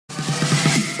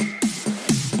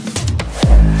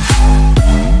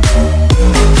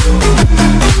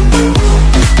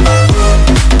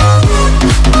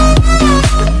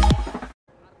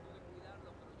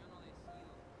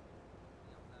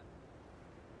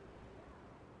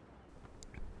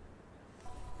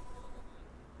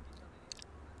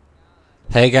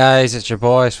Hey guys, it's your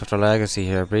boy Swifter Legacy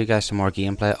here. Bring you guys some more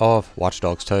gameplay of Watch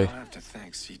Dogs 2.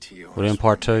 We're doing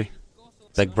part 2.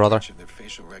 Big Brother.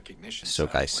 So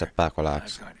guys, sit back,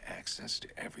 relax.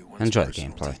 Enjoy the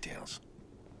gameplay.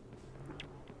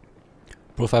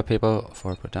 Profile people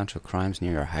for potential crimes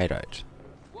near your hideout.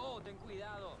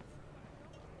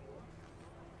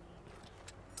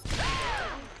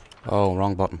 Oh,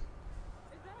 wrong button.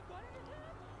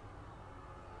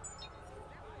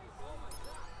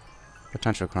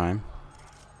 Potential crime.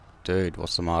 Dude,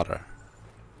 what's the matter?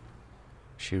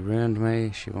 She ruined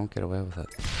me. She won't get away with it.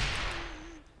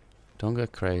 Don't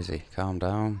get crazy. Calm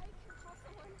down.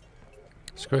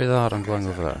 Screw that, I'm going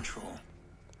over there.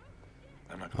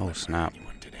 Oh, snap.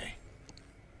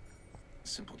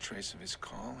 Simple trace of his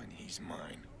call and he's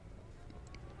mine.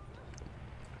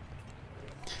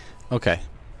 Okay.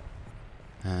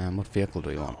 What vehicle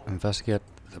do you want? Investigate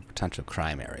the potential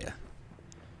crime area.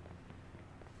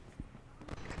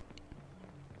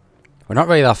 We're not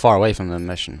really that far away from the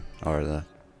mission, or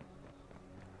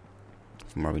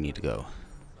from where we need to go.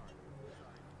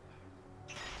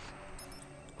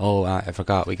 Oh, I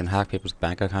forgot, we can hack people's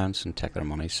bank accounts and take their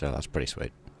money, so that's pretty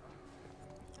sweet.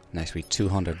 Nice sweet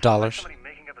 $200. Somebody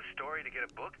making up a story to get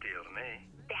a book deal to me.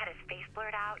 They had his face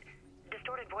blurred out,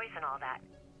 distorted voice and all that.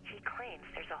 He claims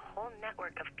there's a whole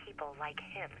network of people like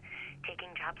him,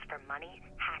 taking jobs for money,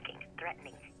 hacking,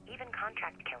 threatening, even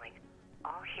contract killing.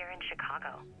 All here in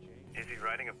Chicago. Is he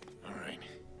writing a... Alright.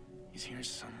 He's here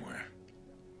somewhere.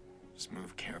 Just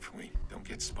move carefully. Don't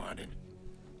get spotted.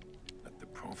 Let the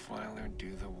profiler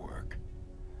do the work.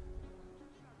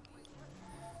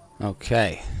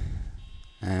 Okay.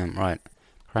 Right.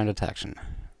 Crime detection.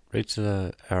 Reach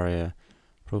the area.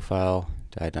 Profile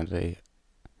to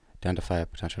identify a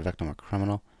potential victim or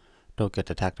criminal. Don't get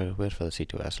detected. Wait for the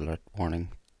C2S alert warning.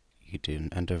 You do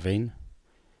intervene.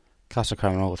 Catch a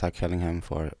criminal without killing him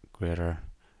for greater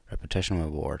repetition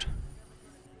reward.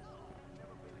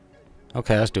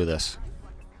 Okay, let's do this.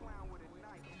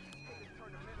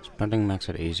 Sprinting makes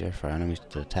it easier for enemies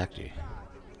to detect you.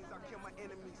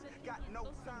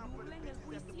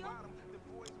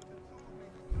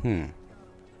 I'm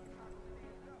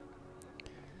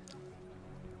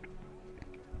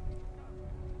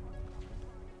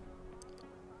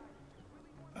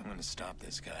gonna stop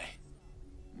this guy.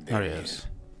 There he is.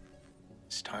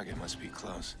 His target must be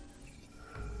close.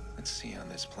 Let's see how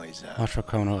this plays out. Watch for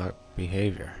criminal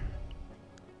behavior.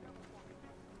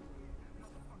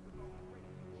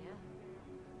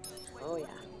 Oh yeah.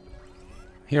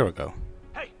 Here we go.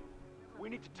 Hey! We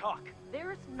need to talk.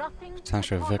 There's nothing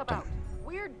Potential to talk victim. about.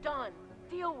 We're done.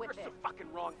 Deal with You're it. so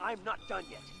fucking wrong. I'm not done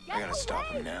yet. I gotta stop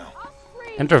him now.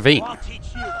 Intervene. I'll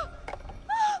teach you.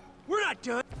 We're not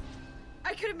done.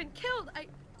 I could have been killed.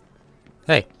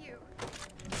 Hey. You.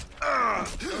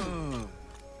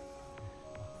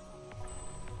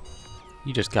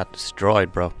 You just got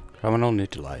destroyed, bro. Criminal You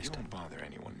neutralized. don't bother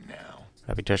anyone now.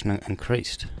 Reputation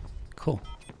increased. Cool.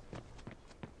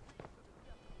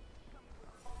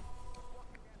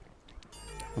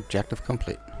 Objective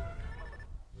complete.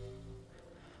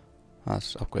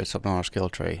 Let's upgrade something on our skill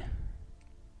tree.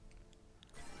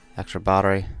 Extra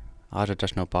battery. Add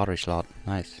additional battery slot.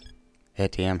 Nice.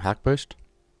 ATM hack boost.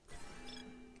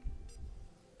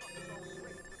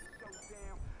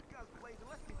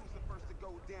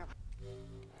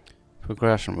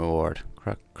 Progression reward.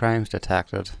 Crimes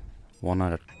detected. 1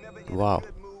 out of... Wow.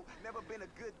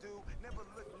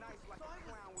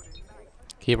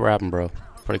 Keep rapping, bro.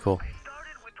 Pretty cool. I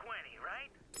started with 20,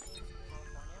 right?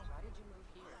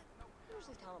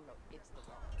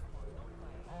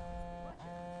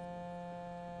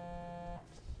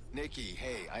 Nikki,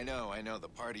 hey, I know, the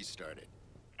party started.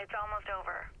 It's almost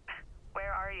over.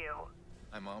 Where are you?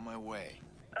 I'm on my way.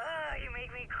 You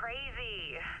make me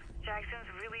crazy. Jackson's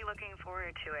really looking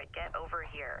forward to it. Get over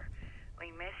here.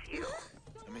 We miss you.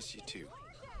 I miss you too.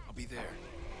 I'll be there.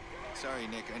 Sorry,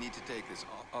 Nick, I need to take this.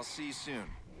 I'll see you soon.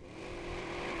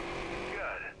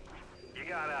 Good. You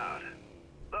got out.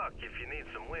 Look, if you need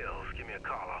some wheels, give me a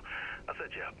call. I'll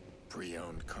set you up.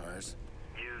 Pre-owned cars?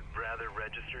 You'd rather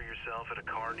register yourself at a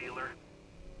car dealer?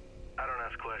 I don't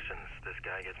ask questions. This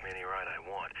guy gets me any ride I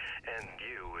want. And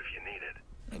you if you need it.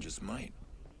 I just might.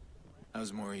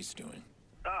 How's Maurice doing?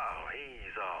 Oh,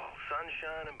 he's all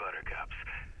sunshine and buttercups.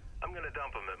 I'm gonna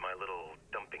dump him at my little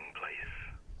dumping place.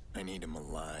 I need him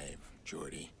alive,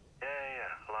 Jordy.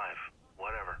 Yeah, alive.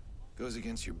 Whatever. Goes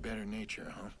against your better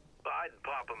nature, huh? I'd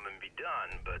pop him and be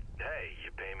done, but hey, you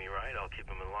pay me right, I'll keep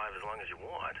him alive as long as you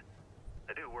want.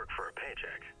 I do work for a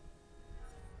paycheck.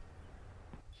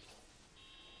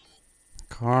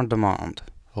 Car on demand.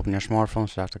 Open your smartphone,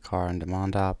 select a car and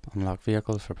demand app. Unlock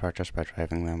vehicles for purchase by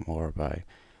driving them or by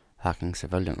hacking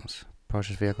civilians.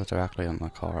 Purchase vehicles directly on the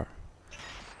car.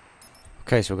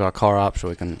 Okay, so we've got a car app so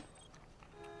we can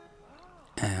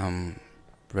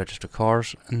register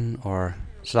cars or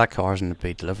select cars and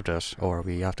be delivered to us, or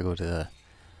we have to go to the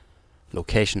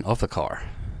location of the car.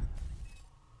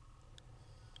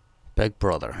 Big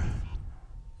Brother.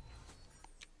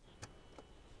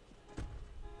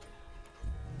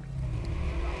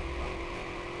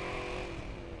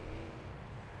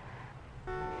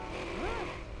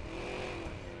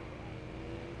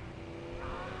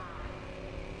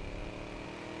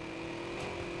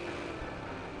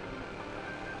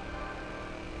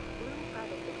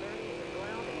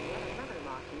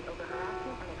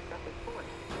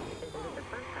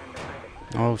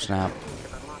 Oh snap.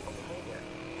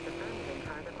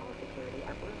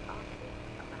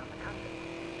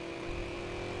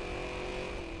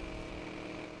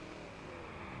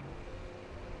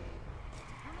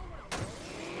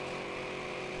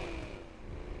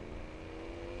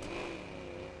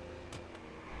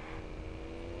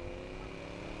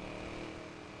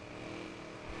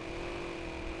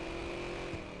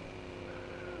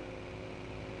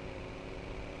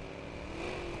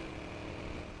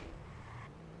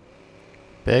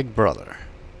 Big Brother.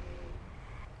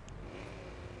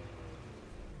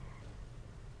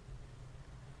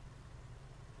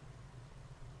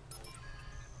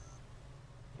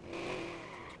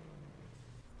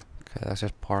 Okay, let's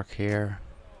just park here.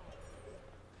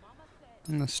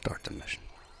 And let's start the mission.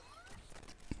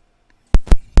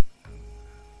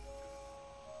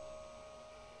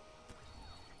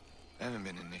 I haven't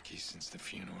been to Nikki's since the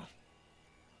funeral.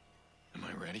 Am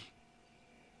I ready?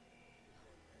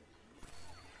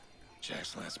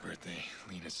 Jack's last birthday,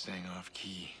 Lena sang off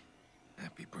key.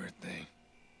 Happy birthday.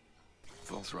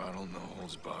 Full throttle, no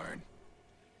holds barred.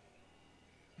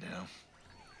 Now,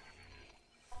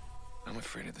 I'm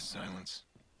afraid of the silence.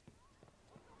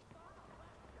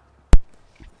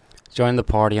 Join the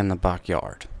party in the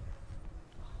backyard.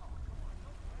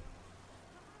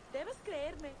 I don't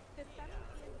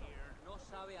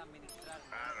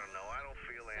know, I don't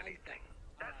feel anything.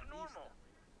 That's normal.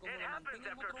 It happens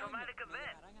after a traumatic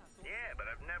event. Yeah, but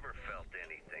I've never felt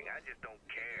anything. I just don't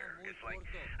care. It's like...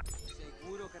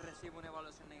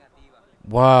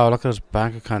 Wow, look at his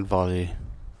bank account value.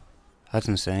 That's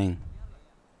insane.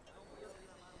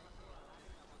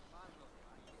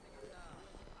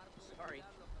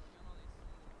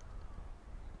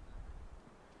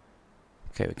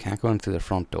 Okay, we can't go in through the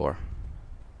front door.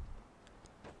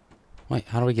 Wait,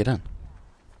 how do we get in?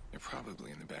 They're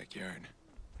probably in the backyard.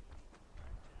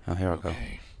 Oh, here we go.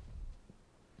 Okay.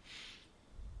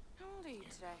 How old are you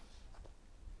today?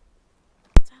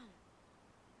 10.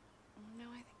 No,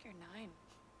 I think you're 9.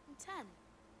 10.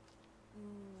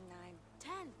 9.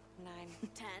 10. 9.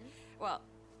 10. Well,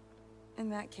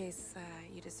 in that case,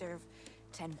 you deserve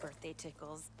 10 birthday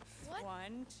tickles. What?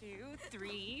 1, 2,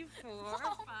 3, 4, 5,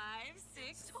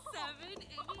 6, 7,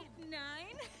 8, 9,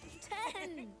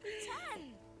 10.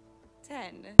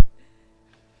 10.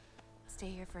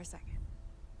 Stay here for a second.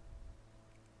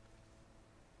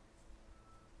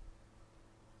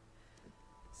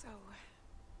 So,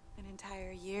 an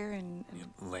entire year and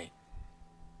You're late.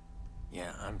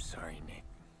 Yeah, I'm sorry, Nick.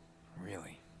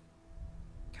 Really.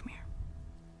 come here.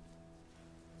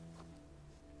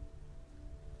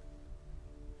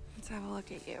 Let's have a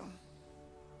look at you.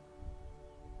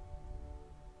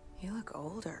 You look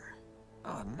older.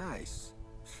 Oh, nice.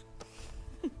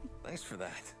 Thanks for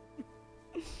that.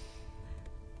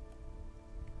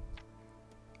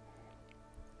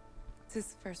 It's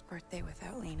his first birthday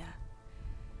without Lena.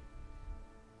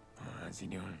 How's he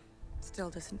doing?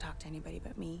 Still doesn't talk to anybody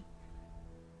but me.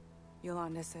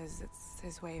 Yolanda says it's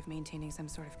his way of maintaining some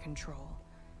sort of control.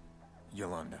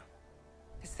 Yolanda.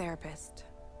 His therapist.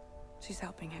 She's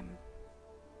helping him.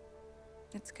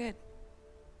 It's good.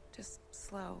 Just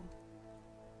slow.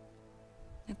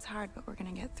 It's hard, but we're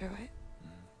gonna get through it.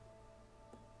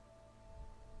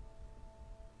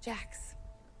 Jax.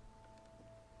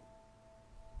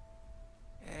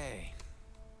 Hey.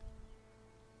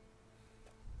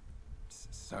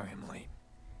 Sorry I'm late.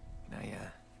 Can I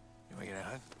get a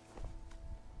hug?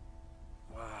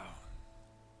 Wow.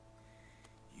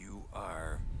 You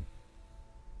are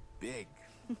big.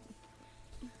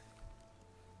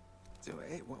 So,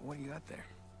 hey, what do you got there?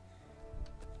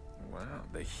 Wow,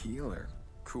 the healer.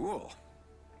 Cool.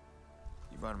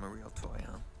 You bought him a real toy,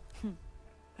 huh? Why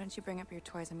don't you bring up your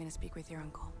toys? I'm gonna speak with your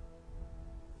uncle.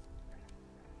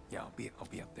 Yeah, I'll be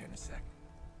up there in a sec.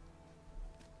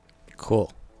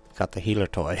 Cool. Got the healer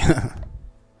toy.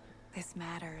 This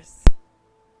matters.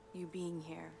 you being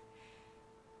here.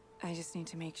 I just need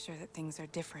to make sure that things are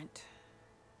different.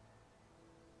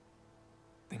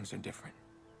 Things are different.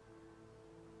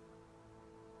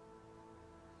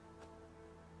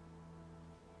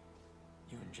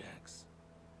 You and Jax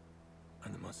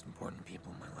are the most important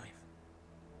people in my life.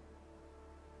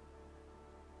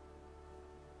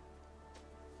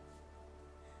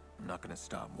 I'm not gonna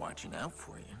stop watching out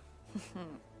for you.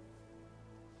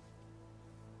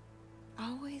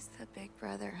 Always the big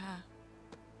brother, huh?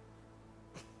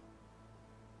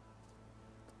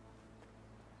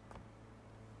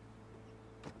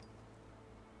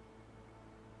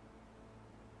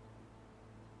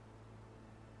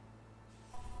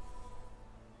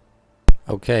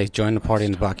 Okay, join the party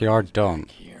in the backyard. Done.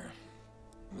 Here.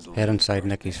 It was a Head little inside birthday.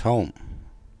 Nikki's home.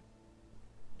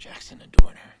 Jackson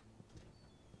adored her.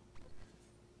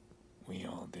 We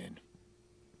all did.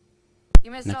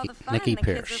 You missed all Nikki- the fun. Nikki The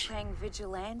Pierce. kids were playing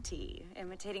vigilante,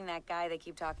 imitating that guy they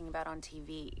keep talking about on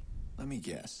TV. Let me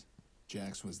guess.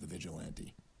 Jax was the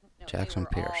vigilante. No, Jackson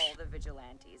they were Pierce. all the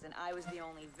vigilantes, and I was the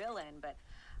only villain, but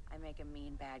I make a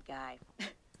mean bad guy.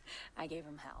 I gave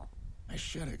him hell. I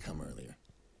should have come earlier.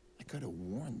 I could have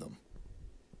warned them.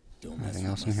 Don't mess Anything with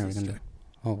else my in here we can do? sister.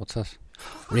 Oh, what's this?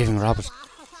 Raving Rabbit's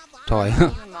toy. You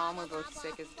and Mom were both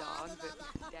sick as dogs,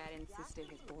 but Dad insisted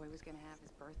his boy was gonna have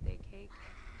his birthday cake.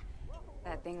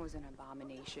 That thing was an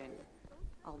abomination.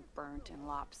 All burnt and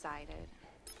lopsided.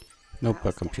 Notebook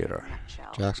That was Dad in a computer.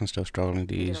 nutshell. Jackson's still struggling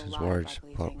to He did use a his lot of words,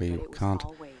 ugly but things, we it was can't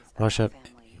always the rush whole it.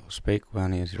 family. He'll speak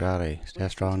when he is ready. Stay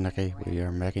strong, Nikki. We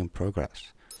are making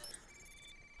progress.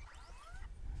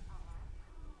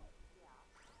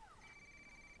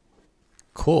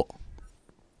 Cool.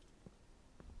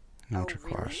 No, Oh, of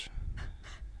course.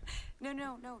 No,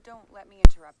 don't let me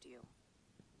interrupt you.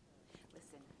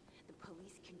 Listen, the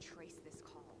police can trace this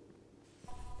call.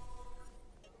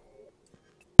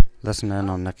 Listen in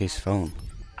on Nikki's phone.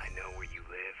 I know where you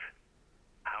live.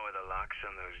 How are the locks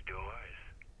on those doors?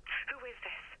 Who is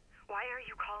this? Why are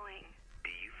you calling? Do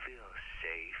you feel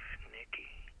safe, Nikki?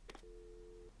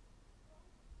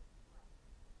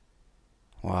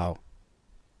 Wow.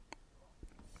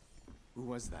 Who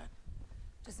was that?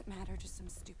 Doesn't matter, just some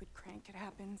stupid crank. It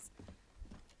happens.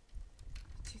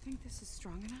 Do you think this is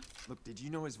strong enough? Look, did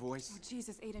you know his voice? Oh,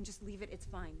 Jesus, Aiden, just leave it. It's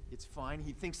fine. It's fine.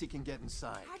 He thinks he can get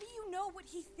inside. How do you know what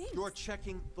he thinks? You're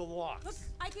checking the locks. Look,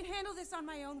 I can handle this on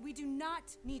my own. We do not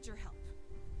need your help.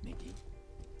 Nikki,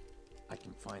 I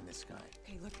can find this guy.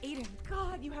 Okay, look, Aiden,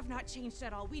 God, you have not changed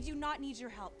at all. We do not need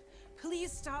your help.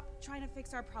 Please stop trying to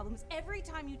fix our problems. Every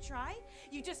time you try,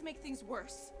 you just make things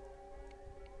worse.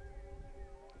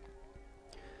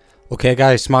 Okay,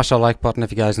 guys, smash that like button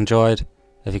if you guys enjoyed.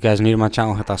 If you guys are new to my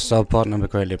channel, hit that sub button. It'd be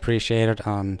greatly appreciated.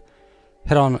 And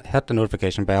hit the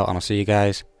notification bell. And I'll see you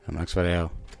guys in the next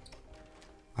video.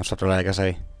 I'm Sutter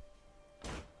Legacy.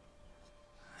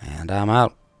 And I'm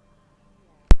out.